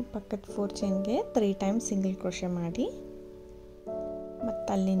 ಪಕ್ಕದ 4 ಚೈನ್ಗೆ 3 ಟೈಮ್ ಸಿಂಗಲ್ ಕ್ರೋಶೆ ಮಾಡಿ, ಮತ್ತು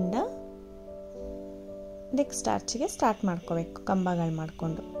ಅಲ್ಲಿಂದ ನೆಕ್ಸ್ಟ್ ಆರ್ಚಿಗೆ ಸ್ಟಾರ್ಟ್ ಮಾಡ್ಕೋಬೇಕು ಕಂಬಗಳು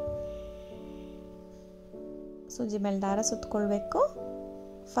ಮಾಡಿಕೊಂಡು. ಸೂಜಿ ಮೇಲೆ ದಾರ ಸುತ್ತಕೊಳ್ಬೇಕು.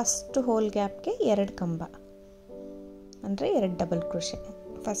 ಫಸ್ಟ್ ಹೋಲ್ ಗ್ಯಾಪ್ಗೆ 2 ಕಂಬ ಅಂದರೆ 2 double crochet.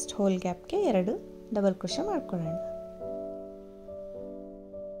 First hole ಗ್ಯಾಪ್ಗೆ 2 double crochet ಮಾಡ್ಕೊಳ್ಳೋಣ.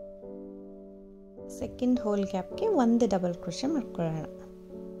 ಸೆಕೆಂಡ್ ಹೋಲ್ ಗ್ಯಾಪ್ಗೆ 1 ಡಬಲ್ ಕ್ರೋಶೆ ಮಾಡ್ಕೊಳ್ಳೋಣ.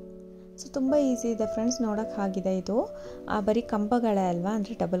 ಸೊ ತುಂಬ ಈಸಿ ಇದೆ ಫ್ರೆಂಡ್ಸ್, ನೋಡೋಕೆ ಆಗಿದೆ. ಇದು ಬರೀ ಕಂಬಗಳೇ ಅಲ್ವಾ,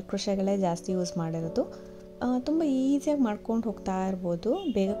 ಅಂದರೆ ಡಬಲ್ ಕ್ರೋಶೆಗಳೇ ಜಾಸ್ತಿ ಯೂಸ್ ಮಾಡಿರೋದು. ತುಂಬ ಈಸಿಯಾಗಿ ಮಾಡ್ಕೊಂಡು ಹೋಗ್ತಾ ಇರ್ಬೋದು,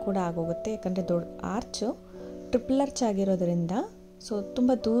 ಬೇಗ ಕೂಡ ಆಗೋಗುತ್ತೆ. ಯಾಕಂದರೆ ದೊಡ್ಡ ಆರ್ಚು ಟ್ರಿಪಲ್ ಆರ್ಚ್ ಆಗಿರೋದ್ರಿಂದ ಸೊ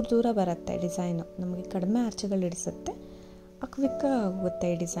ತುಂಬ ದೂರ ಬರುತ್ತೆ ಡಿಸೈನು, ನಮಗೆ ಕಡಿಮೆ ಆರ್ಚ್ಗಳು ಹಿಡಿಸುತ್ತೆ, ಕ್ವಿಕ್ ಆಗುತ್ತೆ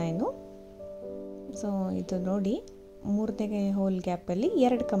ಈ ಡಿಸೈನು. ಸೊ ಇದು ನೋಡಿ 3ನೇ ಹೋಲ್ ಗ್ಯಾಪಲ್ಲಿ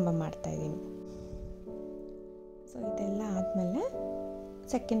 2 ಕಂಬ ಮಾಡ್ತಾಯಿದ್ದೀನಿ. ಸೊ ಇದೆಲ್ಲ ಆದಮೇಲೆ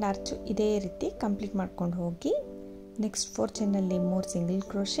ಸೆಕೆಂಡ್ ಆರ್ಚು ಇದೇ ರೀತಿ ಕಂಪ್ಲೀಟ್ ಮಾಡ್ಕೊಂಡು ಹೋಗಿ ನೆಕ್ಸ್ಟ್ 4 ಚೈನಲ್ಲಿ 3 ಸಿಂಗಲ್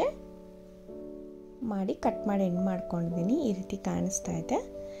ಕ್ರೋಶೆ ಮಾಡಿ ಕಟ್ ಮಾಡಿ ಎಂಡ್ ಮಾಡ್ಕೊಂಡಿದ್ದೀನಿ. ಈ ರೀತಿ ಕಾಣಿಸ್ತಾ ಇದೆ,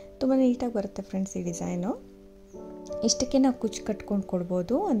 ತುಂಬ ನೀಟಾಗಿ ಬರುತ್ತೆ ಫ್ರೆಂಡ್ಸ್ ಈ ಡಿಸೈನು. ಇಷ್ಟಕ್ಕೆ ನಾವು ಕುಚ್ಚು ಕಟ್ಕೊಂಡು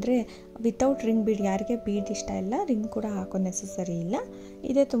ಕೊಡ್ಬೋದು, ಅಂದರೆ ವಿತೌಟ್ ರಿಂಗ್ ಬೀಡ್. ಯಾರಿಗೆ ಬೀಡ್ ಇಷ್ಟ ಇಲ್ಲ, ರಿಂಗ್ ಕೂಡ ಹಾಕೋ ನೆಸಸರಿ ಇಲ್ಲ,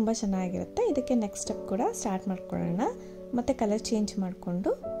 ಇದೇ ತುಂಬ ಚೆನ್ನಾಗಿರುತ್ತೆ. ಇದಕ್ಕೆ ನೆಕ್ಸ್ಟ್ ಸ್ಟೆಪ್ ಕೂಡ ಸ್ಟಾರ್ಟ್ ಮಾಡ್ಕೊಳ್ಳೋಣ. ಮತ್ತು ಕಲರ್ ಚೇಂಜ್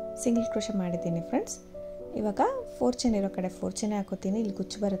ಮಾಡಿಕೊಂಡು ಸಿಂಗಲ್ ಕ್ರೋಶೆ ಮಾಡಿದ್ದೀನಿ ಫ್ರೆಂಡ್ಸ್. ಇವಾಗ 4 ಚೈನ್ ಇರೋ ಕಡೆ 4 ಚೈನ್ ಹಾಕೋತೀನಿ. ಇಲ್ಲಿ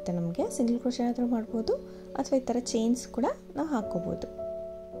ಕುಚ್ಚು ಬರುತ್ತೆ ನಮಗೆ, ಸಿಂಗಲ್ ಕ್ರೋಶೆ ಆದರೂ ಮಾಡ್ಬೋದು, ಅಥವಾ ಈ ಥರ ಚೈನ್ಸ್ ಕೂಡ ನಾವು ಹಾಕೋಬೋದು.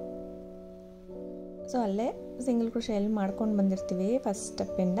 ಸೊ ಅಲ್ಲೇ ಸಿಂಗಲ್ ಕ್ರೋಶೆ ಎಲ್ಲಿ ಮಾಡ್ಕೊಂಡು ಬಂದಿರ್ತೀವಿ ಫಸ್ಟ್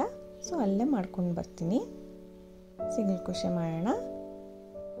ಸ್ಟೆಪ್ಪಿಂದ, ಸೊ ಅಲ್ಲೇ ಮಾಡ್ಕೊಂಡು ಬರ್ತೀನಿ. ಸಿಂಗಲ್ ಕ್ರೋಶೆ ಮಾಡೋಣ.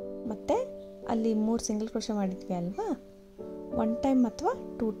 ಮತ್ತು ಅಲ್ಲಿ 3 ಸಿಂಗಲ್ ಕ್ರೋಶೆ ಮಾಡಿದ್ವಿ ಅಲ್ವಾ, 1 ಟೈಮ್ ಅಥವಾ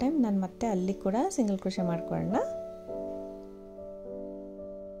 2 ಟೈಮ್ ನಾನು ಮತ್ತೆ ಅಲ್ಲಿ ಕೂಡ ಸಿಂಗಲ್ ಕ್ರೋಶೆ ಮಾಡ್ಕೊಳ್ಳೋಣ.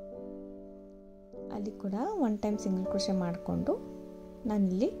 ಅಲ್ಲಿ ಕೂಡ 1 ಟೈಮ್ ಸಿಂಗಲ್ ಕ್ರೋಶೆ ಮಾಡಿಕೊಂಡು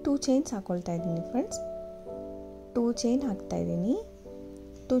ನಾನಿಲ್ಲಿ 2 ಚೈನ್ಸ್ ಹಾಕ್ಕೊಳ್ತಾ ಇದ್ದೀನಿ ಫ್ರೆಂಡ್ಸ್. 2 ಚೈನ್ ಹಾಕ್ತಾಯಿದ್ದೀನಿ.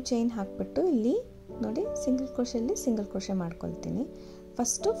 2 ಚೈನ್ ಹಾಕ್ಬಿಟ್ಟು ಇಲ್ಲಿ ನೋಡಿ ಸಿಂಗಲ್ ಕ್ರೋಶೆಯಲ್ಲಿ ಸಿಂಗಲ್ ಕ್ರೋಶೆ ಮಾಡ್ಕೊಳ್ತೀನಿ.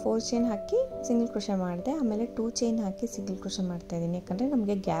 ಫಸ್ಟು 4 ಚೈನ್ ಹಾಕಿ ಸಿಂಗಲ್ ಕ್ರೋಶೆ ಮಾಡಿದೆ, ಆಮೇಲೆ 2 ಚೈನ್ ಹಾಕಿ ಸಿಂಗಲ್ ಕ್ರೋಶೆ ಮಾಡ್ತಾಯಿದ್ದೀನಿ. ಯಾಕಂದರೆ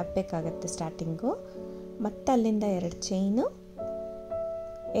ನಮಗೆ ಗ್ಯಾಪ್ ಬೇಕಾಗುತ್ತೆ ಸ್ಟಾರ್ಟಿಂಗು. ಮತ್ತು ಅಲ್ಲಿಂದ 2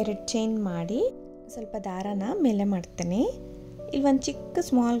 ಚೈನ್ ಮಾಡಿ ಸ್ವಲ್ಪ ದಾರನ ಮೇಲೆ ಮಾಡ್ತೇನೆ. ಇಲ್ಲಿ ಒಂದು ಚಿಕ್ಕ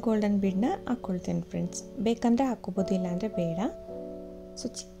ಸ್ಮಾಲ್ ಗೋಲ್ಡನ್ ಬೀಡನ್ನ ಹಾಕ್ಕೊಳ್ತೇನೆ ಫ್ರೆಂಡ್ಸ್, ಬೇಕಂದರೆ ಹಾಕ್ಕೋಬೋದು, ಇಲ್ಲಾಂದರೆ ಬೇಡ. ಸೊ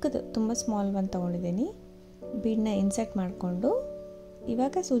ಚಿಕ್ಕದು ತುಂಬ ಸ್ಮಾಲ್ ಒಂದು ತೊಗೊಂಡಿದ್ದೀನಿ. ಬೀಡನ್ನ ಇನ್ಸರ್ಟ್ ಮಾಡಿಕೊಂಡು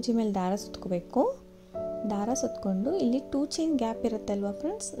ಇವಾಗ ಸೂಜಿ ಮೇಲೆ ದಾರ ಸುತ್ಕೋಬೇಕು. ದಾರ ಸುತ್ಕೊಂಡು ಇಲ್ಲಿ 2 ಚೈನ್ ಗ್ಯಾಪ್ ಇರುತ್ತೆ ಅಲ್ವಾ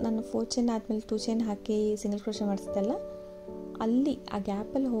ಫ್ರೆಂಡ್ಸ್, ನಾನು 4 ಚೈನ್ ಆದಮೇಲೆ 2 ಚೈನ್ ಹಾಕಿ ಸಿಂಗಲ್ ಕ್ರೋಶೆ ಮಾಡಿಸ್ದಲ್ಲ, ಅಲ್ಲಿ ಆ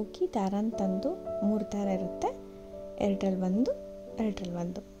ಗ್ಯಾಪಲ್ಲಿ ಹೋಗಿ ದಾರನ ತಂದು 3 ದಾರ ಇರುತ್ತೆ, 2ರಲ್ಲಿ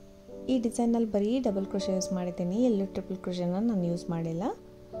 1 ಈ ಡಿಸೈನಲ್ಲಿ ಬರೀ ಡಬಲ್ ಕ್ರೋಶೆ ಯೂಸ್ ಮಾಡಿದ್ದೀನಿ, ಎಲ್ಲೂ ಟ್ರಿಪಲ್ ಕ್ರೋಶೆನ ನಾನು ಯೂಸ್ ಮಾಡಿಲ್ಲ.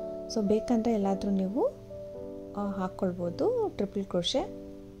 ಸೊ ಬೇಕಂದರೆ ಎಲ್ಲಾದರೂ ನೀವು ಹಾಕ್ಕೊಳ್ಬೋದು ಟ್ರಿಪಲ್ ಕ್ರೋಶೆ.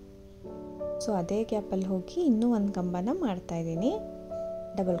 ಸೊ ಅದೇ ಗ್ಯಾಪಲ್ಲಿ ಹೋಗಿ ಇನ್ನೂ 1 ಕಂಬನ ಮಾಡ್ತಾಯಿದ್ದೀನಿ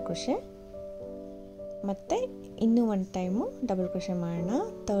ಡಬಲ್ ಕ್ರೋಶೆ. ಮತ್ತು ಇನ್ನೂ ಒಂದು ಟೈಮು ಡಬಲ್ ಕ್ರೋಶೆ ಮಾಡೋಣ.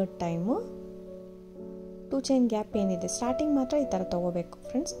 ಥರ್ಡ್ ಟೈಮು 2 ಚೈನ್ ಗ್ಯಾಪ್ ಏನಿದೆ ಸ್ಟಾರ್ಟಿಂಗ್ ಮಾತ್ರ ಈ ಥರ ತೊಗೋಬೇಕು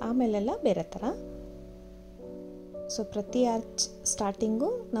ಫ್ರೆಂಡ್ಸ್, ಆಮೇಲೆಲ್ಲ ಬೇರೆ ಥರ. ಸೊ ಪ್ರತಿ ಆರ್ಚ್ ಸ್ಟಾರ್ಟಿಂಗು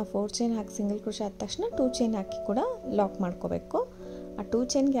ನಾವು 4 ಚೈನ್ ಹಾಕಿ ಸಿಂಗಲ್ ಕ್ರೋಶೆ ಆದ ತಕ್ಷಣ 2 ಚೈನ್ ಹಾಕಿ ಕೂಡ ಲಾಕ್ ಮಾಡ್ಕೋಬೇಕು. ಆ 2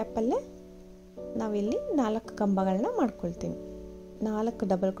 ಚೈನ್ ಗ್ಯಾಪಲ್ಲೇ ನಾವಿಲ್ಲಿ 4 ಕಂಬಗಳನ್ನ ಮಾಡ್ಕೊಳ್ತೀನಿ. 4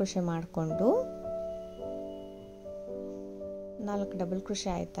 ಡಬಲ್ ಕ್ರೋಶೆ ಮಾಡಿಕೊಂಡು 4 ಡಬಲ್ ಕ್ರೋಶೆ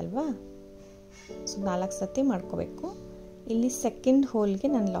ಆಯ್ತಲ್ವಾ. ಸೊ 4 ಸತಿ ಮಾಡ್ಕೋಬೇಕು. ಇಲ್ಲಿ ಸೆಕೆಂಡ್ ಹೋಲ್ಗೆ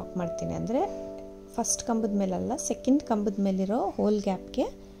ನಾನು ಲಾಕ್ ಮಾಡ್ತೀನಿ, ಅಂದರೆ ಫಸ್ಟ್ ಕಂಬದ ಮೇಲಲ್ಲ ಸೆಕೆಂಡ್ ಕಂಬದ ಮೇಲಿರೋ ಹೋಲ್ ಗ್ಯಾಪ್ಗೆ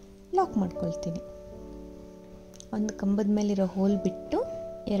ಲಾಕ್ ಮಾಡ್ಕೊಳ್ತೀನಿ. ಒಂದು ಕಂಬದ ಮೇಲಿರೋ ಹೋಲ್ ಬಿಟ್ಟು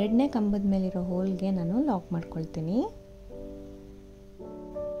ಎರಡನೇ ಕಂಬದ ಮೇಲಿರೋ ಹೋಲ್ಗೆ ನಾನು ಲಾಕ್ ಮಾಡ್ಕೊಳ್ತೀನಿ.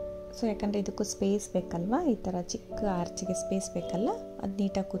 ಸೊ ಯಾಕಂದರೆ ಇದಕ್ಕೂ ಸ್ಪೇಸ್ ಬೇಕಲ್ವ, ಈ ಥರ ಚಿಕ್ಕ ಆರ್ಚಿಗೆ ಸ್ಪೇಸ್ ಬೇಕಲ್ಲ, ಅದು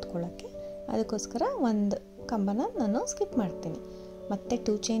ನೀಟಾಗಿ ಕೂತ್ಕೊಳ್ಳೋಕ್ಕೆ, ಅದಕ್ಕೋಸ್ಕರ ಒಂದು ಕಂಬನ ನಾನು ಸ್ಕಿಪ್ ಮಾಡ್ತೀನಿ. ಮತ್ತೆ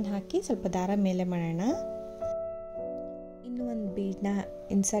 2 ಚೈನ್ ಹಾಕಿ ಸ್ವಲ್ಪ ದಾರ ಮೇಲೆ ಮಾಡೋಣ. ಇನ್ನೂ ಒಂದು ಬೀಡನ್ನ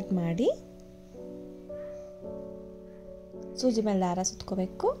ಇನ್ಸರ್ಟ್ ಮಾಡಿ ಸೂಜಿ ಮೇಲೆ ದಾರ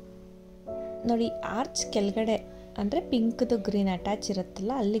ಸುತ್ಕೋಬೇಕು. ನೋಡಿ ಆರ್ಚ್ ಕೆಳಗಡೆ ಅಂದರೆ ಪಿಂಕ್ದು ಗ್ರೀನ್ ಅಟ್ಯಾಚ್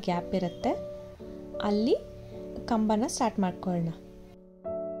ಇರುತ್ತಲ್ಲ, ಅಲ್ಲಿ ಗ್ಯಾಪ್ ಇರುತ್ತೆ, ಅಲ್ಲಿ ಕಂಬನ ಸ್ಟಾರ್ಟ್ ಮಾಡ್ಕೊಳ್ಳೋಣ.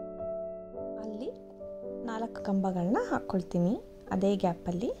 ಅಲ್ಲಿ 4 ಕಂಬಗಳನ್ನ ಹಾಕ್ಕೊಳ್ತೀನಿ ಅದೇ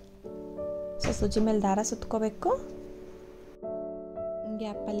ಗ್ಯಾಪಲ್ಲಿ. ಸೊ ಸೂಜಿ ಮೇಲೆ ದಾರ ಸುತ್ಕೋಬೇಕು,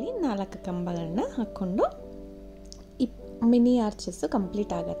 ಗ್ಯಾಪಲ್ಲಿ 4 ಕಂಬಗಳನ್ನ ಹಾಕ್ಕೊಂಡು ಈ ಮಿನಿ ಆರ್ಚಸ್ಸು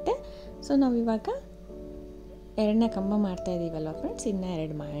ಕಂಪ್ಲೀಟ್ ಆಗುತ್ತೆ. ಸೊ ನಾವಿವಾಗ 2ನೇ ಕಂಬ ಮಾಡ್ತಾ ಇದ್ದೀವಲ್ವ ಫ್ರೆಂಡ್ಸ್, ಇನ್ನೂ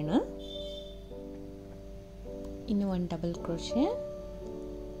 2 ಮಾಡೋಣ. ಇನ್ನೂ 1 ಡಬಲ್ ಕ್ರೋಶೆ,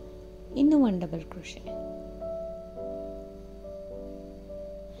 ಇನ್ನೂ 1 ಡಬಲ್ ಕ್ರೋಶೆ.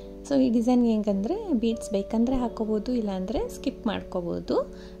 ಸೊ ಈ ಡಿಸೈನ್ಗೆ ಹೆಂಗಂದರೆ ಬೀಡ್ಸ್ ಬೇಕಂದರೆ ಹಾಕೋಬೋದು, ಇಲ್ಲಾಂದರೆ ಸ್ಕಿಪ್ ಮಾಡ್ಕೋಬೋದು.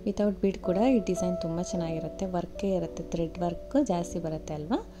 ವಿತೌಟ್ ಬೀಡ್ ಕೂಡ ಈ ಡಿಸೈನ್ ತುಂಬ ಚೆನ್ನಾಗಿರುತ್ತೆ, ವರ್ಕೇ ಇರುತ್ತೆ, ಥ್ರೆಡ್ ವರ್ಕ್ ಜಾಸ್ತಿ ಬರುತ್ತೆ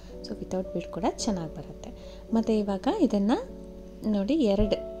ಅಲ್ವಾ. ಸೊ ವಿತೌಟ್ ಬೀಡ್ ಕೂಡ ಚೆನ್ನಾಗಿ ಬರುತ್ತೆ. ಮತ್ತು ಇವಾಗ ಇದನ್ನು ನೋಡಿ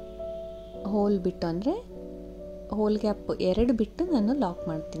 2 ಹೋಲ್ ಬಿಟ್ಟು, ಅಂದರೆ ಹೋಲ್ ಗ್ಯಾಪ್ 2 ಬಿಟ್ಟು ನಾನು ಲಾಕ್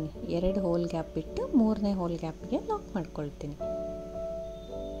ಮಾಡ್ತೀನಿ. 2 ಹೋಲ್ ಗ್ಯಾಪ್ ಬಿಟ್ಟು 3ನೇ ಹೋಲ್ ಗ್ಯಾಪ್ಗೆ ಲಾಕ್ ಮಾಡ್ಕೊಳ್ತೀನಿ.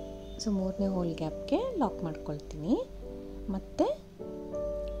 ಸೊ 3ನೇ ಹೋಲ್ ಗ್ಯಾಪ್ಗೆ ಲಾಕ್ ಮಾಡ್ಕೊಳ್ತೀನಿ. ಮತ್ತು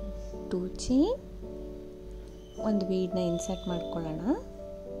 2 ಚೈನ್, ಒಂದು ಬೀಡನ್ನ ಇನ್ಸರ್ಟ್ ಮಾಡ್ಕೊಳ್ಳೋಣ.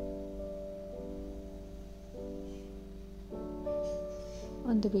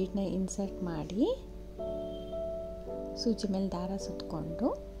 ಒಂದು ಬೀಡನ್ನ ಇನ್ಸರ್ಟ್ ಮಾಡಿ ಸೂಜಿ ಮೇಲೆ ದಾರ ಸುತ್ತಕೊಂಡು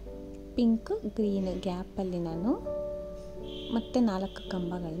ಪಿಂಕ್ ಗ್ರೀನ್ ಗ್ಯಾಪಲ್ಲಿ ನಾನು ಮತ್ತೆ 4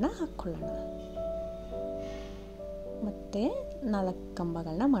 ಕಂಬಗಳನ್ನ ಹಾಕ್ಕೊಳ್ಳೋಣ. ಮತ್ತು 4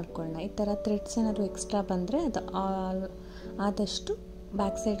 ಕಂಬಗಳನ್ನ ಮಾಡ್ಕೊಳ್ಳೋಣ. ಈ ಥರ ಥ್ರೆಡ್ಸ್ ಏನಾದರೂ ಎಕ್ಸ್ಟ್ರಾ ಬಂದರೆ ಅದು ಆದಷ್ಟು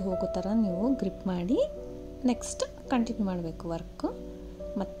ಬ್ಯಾಕ್ ಸೈಡ್ ಹೋಗೋ ಥರ ನೀವು ಗ್ರಿಪ್ ಮಾಡಿ ನೆಕ್ಸ್ಟ್ ಕಂಟಿನ್ಯೂ ಮಾಡಬೇಕು ವರ್ಕು.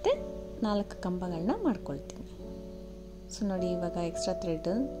 ಮತ್ತು 4 ಕಂಬಗಳನ್ನ ಮಾಡ್ಕೊಳ್ತೀನಿ. ಸೊ ನೋಡಿ ಇವಾಗ ಎಕ್ಸ್ಟ್ರಾ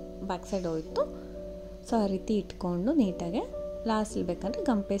ಥ್ರೆಡ್ ಬ್ಯಾಕ್ ಸೈಡ್ ಹೋಯಿತು. ಸೊ ಆ ರೀತಿ ಇಟ್ಕೊಂಡು ನೀಟಾಗಿ ಲಾಸ್ಟಲ್ಲಿ ಬೇಕಂದರೆ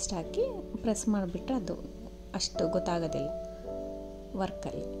ಗಮ್ ಪೇಸ್ಟ್ ಹಾಕಿ ಪ್ರೆಸ್ ಮಾಡಿಬಿಟ್ರೆ ಅದು ಅಷ್ಟು ಗೊತ್ತಾಗೋದಿಲ್ಲ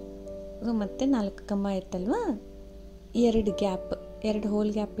ವರ್ಕಲ್ಲಿ. ಸೊ ಮತ್ತೆ 4 ಕಂಬ ಇತ್ತಲ್ವ, 2 ಗ್ಯಾಪ್ 2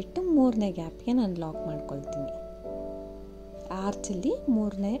 ಹೋಲ್ ಗ್ಯಾಪ್ ಬಿಟ್ಟು 3ನೇ ಗ್ಯಾಪ್ಗೆ ನಾನು ಲಾಕ್ ಮಾಡ್ಕೊಳ್ತೀನಿ. ಆರ್ಚಲ್ಲಿ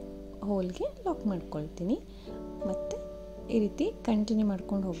 3ನೇ ಹೋಲ್ಗೆ ಲಾಕ್ ಮಾಡ್ಕೊಳ್ತೀನಿ. ಮತ್ತು ಈ ರೀತಿ ಕಂಟಿನ್ಯೂ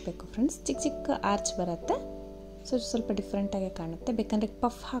ಮಾಡ್ಕೊಂಡು ಹೋಗಬೇಕು ಫ್ರೆಂಡ್ಸ್. ಚಿಕ್ಕ ಚಿಕ್ಕ ಆರ್ಚ್ ಬರುತ್ತೆ, ಸೊ ಸ್ವಲ್ಪ ಡಿಫ್ರೆಂಟಾಗಿ ಕಾಣುತ್ತೆ. ಬೇಕಂದರೆ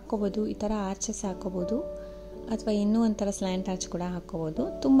ಪಫ್ ಹಾಕ್ಕೋಬೋದು, ಈ ಥರ ಆರ್ಚಸ್ ಹಾಕ್ಕೋಬೋದು, ಅಥವಾ ಇನ್ನೂ ಒಂಥರ ಸ್ಲ್ಯಾಂಟ್ ಆರ್ಚ್ ಕೂಡ ಹಾಕ್ಕೋಬೋದು.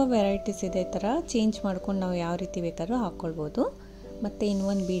 ತುಂಬ ವೆರೈಟೀಸ್ ಇದೆ, ಈ ಥರ ಚೇಂಜ್ ಮಾಡ್ಕೊಂಡು ನಾವು ಯಾವ ರೀತಿ ಬೇಕಾದ್ರೂ ಹಾಕ್ಕೊಳ್ಬೋದು. ಮತ್ತು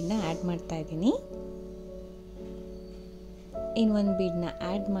ಇನ್ನೊಂದು ಬೀಡನ್ನ ಆ್ಯಡ್ ಮಾಡ್ತಾಯಿದ್ದೀನಿ. ಇನ್ನೊಂದು ಬೀಡನ್ನ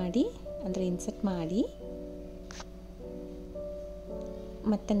ಆ್ಯಡ್ ಮಾಡಿ, ಅಂದರೆ ಇನ್ಸರ್ಟ್ ಮಾಡಿ,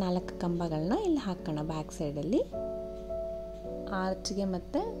 ಮತ್ತು 4 ಕಂಬಗಳನ್ನ ಇಲ್ಲಿ ಹಾಕೋಣ ಬ್ಯಾಕ್ ಸೈಡಲ್ಲಿ. ಆರ್ಚ್ಗೆ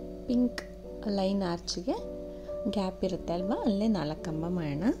ಮತ್ತು ಪಿಂಕ್ ಲೈನ್ ಆರ್ಚ್ಗೆ ಗ್ಯಾಪ್ ಇರುತ್ತೆ ಅಲ್ವಾ, ಅಲ್ಲೇ 4 ಕಂಬ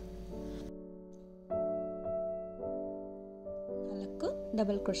ಮಾಡೋಣ. 4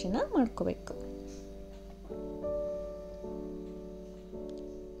 ಡಬಲ್ ಕ್ರೋಶೆನ ಮಾಡ್ಕೋಬೇಕು.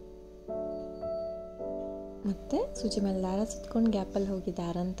 ಮತ್ತು ಸೂಜಿ ಮೇಲೆ ದಾರ ಸುತ್ಕೊಂಡು ಗ್ಯಾಪಲ್ಲಿ ಹೋಗಿ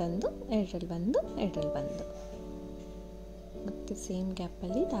ದಾರನ ತಂದು 2ರಲ್ಲಿ ಬಂದು 2ರಲ್ಲಿ ಬಂದು, ಮತ್ತು ಸೇಮ್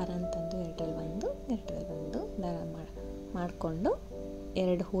ಗ್ಯಾಪಲ್ಲಿ ದಾರನ ತಂದು 2ರಲ್ಲಿ ಬಂದು 2ರಲ್ಲಿ ಬಂದು ದಾರ ಮಾಡಿಕೊಂಡು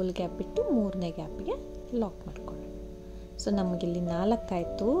 2 ಹೋಲ್ ಗ್ಯಾಪ್ ಬಿಟ್ಟು 3ನೇ ಗ್ಯಾಪಿಗೆ ಲಾಕ್ ಮಾಡ್ಕೊಳ್ಳೋಣ. ಸೊ ನಮಗಿಲ್ಲಿ 4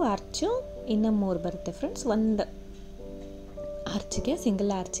 ಆಯಿತು ಆರ್ಚು, ಇನ್ನೂ 3 ಬರುತ್ತೆ ಫ್ರೆಂಡ್ಸ್. ಒಂದು ಆರ್ಚಿಗೆ,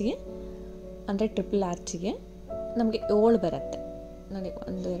 ಸಿಂಗಲ್ ಆರ್ಚಿಗೆ ಅಂದರೆ ಟ್ರಿಪಲ್ ಆರ್ಚಿಗೆ ನಮಗೆ 7 ಬರುತ್ತೆ ನೋಡಿ.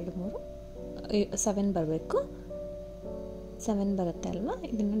 1 2 3 7 ಬರಬೇಕು. 7 ಬರುತ್ತೆ ಅಲ್ವಾ.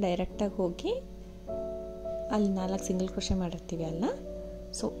 ಇದನ್ನು ಡೈರೆಕ್ಟಾಗಿ ಹೋಗಿ ಅಲ್ಲಿ 4 ಸಿಂಗಲ್ ಕ್ರೋಶೆ ಮಾಡಿರ್ತೀವಿ ಅಲ್ಲ,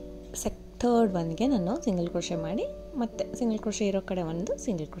 ಸೊ ಥರ್ಡ್ ಒನ್ಗೆ ನಾನು ಸಿಂಗಲ್ ಕ್ರೋಶೆ ಮಾಡಿ ಮತ್ತು ಸಿಂಗಲ್ ಕ್ರೋಶೆ ಇರೋ ಕಡೆ ಒಂದು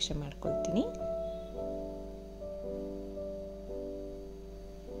ಸಿಂಗಲ್ ಕ್ರೋಶೆ ಮಾಡ್ಕೊಳ್ತೀನಿ.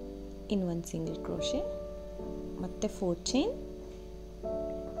 ಇನ್ನು ಒಂದು ಸಿಂಗಲ್ ಕ್ರೋಶೆ ಮತ್ತು 4 ಚೈನ್,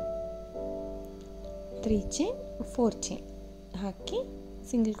 3 ಚೈನ್, 4 ಚೈನ್ ಹಾಕಿ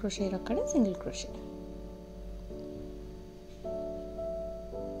ಸಿಂಗಲ್ ಕ್ರೋಶೆ ಇರೋ ಕಡೆ ಸಿಂಗಲ್ ಕ್ರೋಶೆ,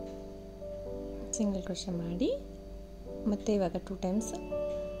 ಸಿಂಗಲ್ ಕ್ರೋಶೆ ಮಾಡಿ ಮತ್ತೆ ಇವಾಗ 2 ಟೈಮ್ಸ್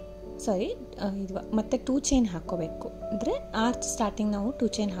ಇದು ಮತ್ತೆ 2 ಚೈನ್ ಹಾಕ್ಕೋಬೇಕು. ಅಂದರೆ ಆರ್ಚ್ ಸ್ಟಾರ್ಟಿಂಗ್ ನಾವು 2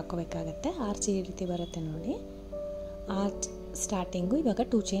 ಚೈನ್ ಹಾಕ್ಕೋಬೇಕಾಗತ್ತೆ. ಆರ್ಚ್ ಈ ರೀತಿ ಬರುತ್ತೆ ನೋಡಿ, ಆರ್ಚ್ ಸ್ಟಾರ್ಟಿಂಗು ಇವಾಗ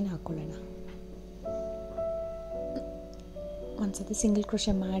 2 ಚೈನ್ ಹಾಕ್ಕೊಳ್ಳೋಣ. ಒಂದ್ಸತಿ ಸಿಂಗಲ್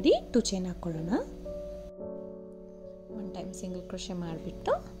ಕ್ರೋಶೆ ಮಾಡಿ 2 ಚೈನ್ ಹಾಕ್ಕೊಳ್ಳೋಣ. 1 ಟೈಮ್ ಸಿಂಗಲ್ ಕ್ರೋಶೆ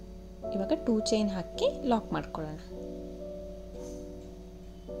ಮಾಡಿಬಿಟ್ಟು ಇವಾಗ 2 ಚೈನ್ ಹಾಕಿ ಲಾಕ್ ಮಾಡ್ಕೊಳ್ಳೋಣ.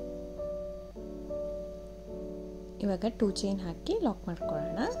 ಇವಾಗ 2 ಚೈನ್ ಹಾಕಿ ಲಾಕ್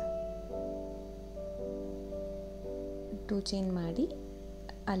ಮಾಡ್ಕೊಳ್ಳೋಣ. 2 ಚೈನ್ ಮಾಡಿ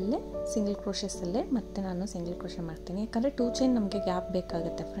ಅಲ್ಲೇ ಸಿಂಗಲ್ ಕ್ರೋಶೆಸಲ್ಲೇ ಮತ್ತೆ ನಾನು ಸಿಂಗಲ್ ಕ್ರೋಶೆ ಮಾಡ್ತೀನಿ. ಯಾಕಂದರೆ 2 ಚೈನ್ ನಮಗೆ ಗ್ಯಾಪ್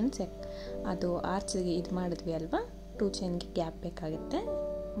ಬೇಕಾಗುತ್ತೆ ಫ್ರೆಂಡ್ಸ್. ಅದು ಆರ್ಚ್ಗೆ ಇದು ಮಾಡಿದ್ವಿ ಅಲ್ವಾ, 2 ಚೈನ್ಗೆ ಗ್ಯಾಪ್ ಬೇಕಾಗುತ್ತೆ.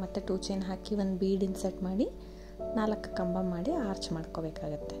 ಮತ್ತು 2 ಚೈನ್ ಹಾಕಿ ಒಂದು ಬೀಡ್ ಇನ್ಸರ್ಟ್ ಮಾಡಿ 4 ಕಂಬ ಮಾಡಿ ಆರ್ಚ್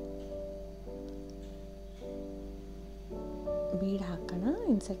ಮಾಡ್ಕೋಬೇಕಾಗತ್ತೆ. ಬೀಡ್ ಹಾಕೋಣ,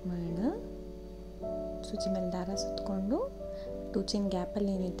 ಇನ್ಸರ್ಟ್ ಮಾಡೋಣ, ಸೂಜಿ ಮೇಲೆ ದಾರ ಸುತ್ತಕೊಂಡು 2 ಚೈನ್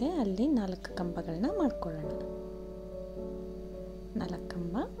ಗ್ಯಾಪಲ್ಲಿ ಏನಿದೆ ಅಲ್ಲಿ 4 ಕಂಬಗಳನ್ನ ಮಾಡ್ಕೊಳ್ಳೋಣ. 4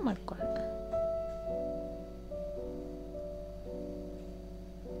 ಕಂಬ ಮಾಡ್ಕೊಳ್ಳೋಣ.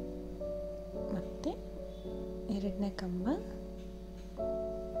 ಮತ್ತು 2ನೇ ಕಂಬ,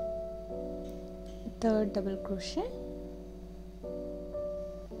 3rd ಡಬಲ್ ಕ್ರೋಶೆ,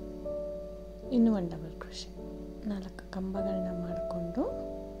 ಇನ್ನೂ 1 ಡಬಲ್ ಕ್ರೋಶೆ, 4 ಕಂಬಗಳನ್ನ ಮಾಡಿಕೊಂಡು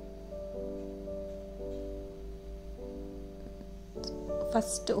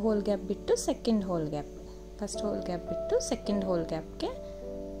ಫಸ್ಟ್ ಹೋಲ್ ಗ್ಯಾಪ್ ಬಿಟ್ಟು second hole gap, first hole gap ಬಿಟ್ಟು ಸೆಕೆಂಡ್ ಹೋಲ್ ಗ್ಯಾಪ್ಗೆ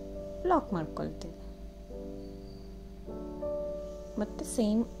ಲಾಕ್ ಮಾಡ್ಕೊಳ್ತೀವಿ. ಮತ್ತು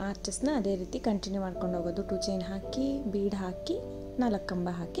ಸೇಮ್ ಆರ್ಚಸ್ನ ಅದೇ ರೀತಿ ಕಂಟಿನ್ಯೂ ಮಾಡ್ಕೊಂಡು ಹೋಗೋದು. 2 ಚೈನ್ ಹಾಕಿ ಬೀಡ್ ಹಾಕಿ 4 ಕಂಬ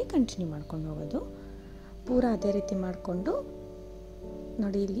ಹಾಕಿ ಕಂಟಿನ್ಯೂ ಮಾಡ್ಕೊಂಡು ಹೋಗೋದು. ಪೂರ ಅದೇ ರೀತಿ ಮಾಡಿಕೊಂಡು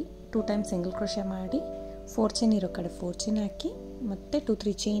ನೋಡಿ, ಇಲ್ಲಿ 2 ಟೈಮ್ ಸಿಂಗಲ್ ಕ್ರೋಶೆ ಮಾಡಿ 4 ಚೈನ್ ಇರೋ ಕಡೆ 4 ಚೈನ್ ಹಾಕಿ ಮತ್ತು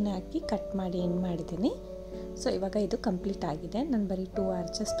 2-3 ಚೈನ್ ಹಾಕಿ ಕಟ್ ಮಾಡಿ ಎಂಡ್ ಮಾಡಿದ್ದೀನಿ. ಸೊ ಇವಾಗ ಇದು ಕಂಪ್ಲೀಟ್ ಆಗಿದೆ. ನಾನು ಬರೀ 2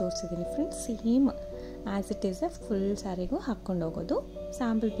 ಆರ್ಚಸ್ ತೋರಿಸಿದ್ದೀನಿ friends. Same as it is full ಸ್ಯಾರಿಗೂ ಹಾಕ್ಕೊಂಡು ಹೋಗೋದು,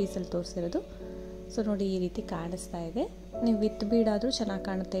 ಸ್ಯಾಂಪಲ್ ಪೀಸಲ್ಲಿ ತೋರಿಸಿರೋದು. ಸೊ ನೋಡಿ ಈ ರೀತಿ ಕಾಣಿಸ್ತಾ ಇದೆ. ನೀವು ವಿತ್ ಬೀಡಾದರೂ ಚೆನ್ನಾಗಿ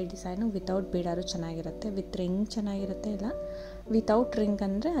ಕಾಣುತ್ತೆ ಈ ಡಿಸೈನು, ವಿತೌಟ್ ಬೀಡಾದರೂ ಚೆನ್ನಾಗಿರುತ್ತೆ. ವಿತ್ ರಿಂಗ್ ಚೆನ್ನಾಗಿರುತ್ತೆ, ಇಲ್ಲ ವಿತೌಟ್ ರಿಂಗ್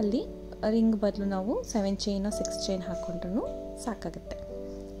ಅಂದರೆ ಅಲ್ಲಿ ರಿಂಗ್ ಬದಲು ನಾವು 7 ಚೈನೋ 6 ಚೈನ್ ಹಾಕ್ಕೊಂಡ್ರೂ ಸಾಕಾಗುತ್ತೆ.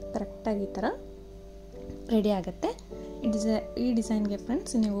 ಕರೆಕ್ಟಾಗಿ ಈ ಥರ ರೆಡಿ ಆಗುತ್ತೆ. ಈ ಡಿಸೈನ್ಗೆ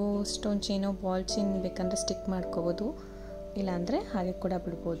ಫ್ರೆಂಡ್ಸ್ ನೀವು ಸ್ಟೋನ್ ಚೈನು ಬಾಲ್ ಚೈನ್ ಬೇಕಂದರೆ ಸ್ಟಿಕ್ ಮಾಡ್ಕೋಬೋದು, ಇಲ್ಲಾಂದರೆ ಹಾಗೆ ಕೂಡ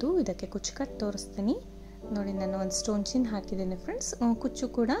ಬಿಡ್ಬೋದು. ಇದಕ್ಕೆ ಕುಚ್ಚು ಕಟ್ ತೋರಿಸ್ತೀನಿ ನೋಡಿ. ನಾನು ಒಂದು ಸ್ಟೋನ್ ಚೈನ್ ಹಾಕಿದ್ದೀನಿ ಫ್ರೆಂಡ್ಸ್. ಕುಚ್ಚು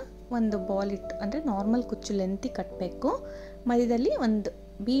ಕೂಡ ಒಂದು ಬಾಲ್ ಇಟ್ಟು, ಅಂದರೆ ನಾರ್ಮಲ್ ಕುಚ್ಚು ಲೆಂತಿ ಕಟ್ಟಬೇಕು. ಮಧ್ಯದಲ್ಲಿ ಒಂದು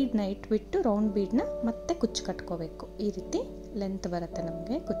ಬೀಡನ್ನ ಇಟ್ಬಿಟ್ಟು ರೌಂಡ್ ಬೀಡನ್ನ ಮತ್ತೆ ಕುಚ್ಚು ಕಟ್ಕೋಬೇಕು. ಈ ರೀತಿ ಲೆಂತ್ ಬರುತ್ತೆ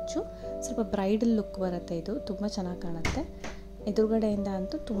ನಮಗೆ ಕುಚ್ಚು. ಸ್ವಲ್ಪ ಬ್ರೈಡಲ್ ಲುಕ್ ಬರುತ್ತೆ, ಇದು ತುಂಬ ಚೆನ್ನಾಗಿ ಕಾಣುತ್ತೆ. ಎದುರುಗಡೆಯಿಂದ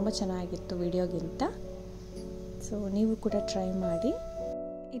ಅಂತೂ ತುಂಬ ಚೆನ್ನಾಗಿತ್ತು ವಿಡಿಯೋಗಿಂತ. ಸೊ ನೀವು ಕೂಡ ಟ್ರೈ ಮಾಡಿ.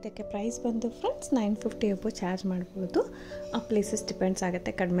 ಇದಕ್ಕೆ ಪ್ರೈಸ್ ಬಂದು ಫ್ರೆಂಡ್ಸ್ 950 ಎಬೋ ಚಾರ್ಜ್ ಮಾಡ್ಬೋದು. ಆ ಪ್ಲೇಸಸ್ ಡಿಪೆಂಡ್ಸ್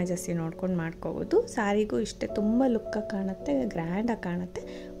ಆಗುತ್ತೆ, ಕಡಿಮೆ ಜಾಸ್ತಿ ನೋಡ್ಕೊಂಡು ಮಾಡ್ಕೋಬೋದು. ಸ್ಯಾರಿಗೂ ಇಷ್ಟೇ ತುಂಬ ಲುಕ್ಕಾಗಿ ಕಾಣುತ್ತೆ, ಗ್ರ್ಯಾಂಡಾಗಿ ಕಾಣುತ್ತೆ.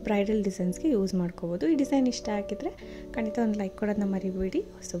 ಬ್ರೈಡಲ್ ಡಿಸೈನ್ಸ್ಗೆ ಯೂಸ್ ಮಾಡ್ಕೋಬೋದು. ಈ ಡಿಸೈನ್ ಇಷ್ಟ ಆಗಿದ್ದರೆ ಖಂಡಿತ ಒಂದು ಲೈಕ್ ಕೊಡೋದನ್ನ ಮರಿಬೇಡಿ.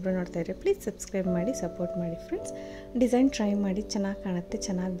 ಹೊಸೊಬ್ಬರು ನೋಡ್ತಾ ಇದ್ರೆ ಪ್ಲೀಸ್ ಸಬ್ಸ್ಕ್ರೈಬ್ ಮಾಡಿ, ಸಪೋರ್ಟ್ ಮಾಡಿ ಫ್ರೆಂಡ್ಸ್. ಡಿಸೈನ್ ಟ್ರೈ ಮಾಡಿ, ಚೆನ್ನಾಗಿ ಕಾಣುತ್ತೆ,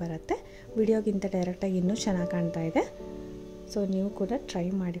 ಚೆನ್ನಾಗಿ ಬರುತ್ತೆ. ವಿಡಿಯೋಗಿಂತ ಡೈರೆಕ್ಟಾಗಿ ಇನ್ನೂ ಚೆನ್ನಾಗಿ ಕಾಣ್ತಾ ಇದೆ. ಸೊ ನೀವು ಕೂಡ ಟ್ರೈ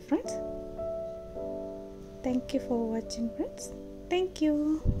ಮಾಡಿ friends. Thank you for watching friends. Thank you.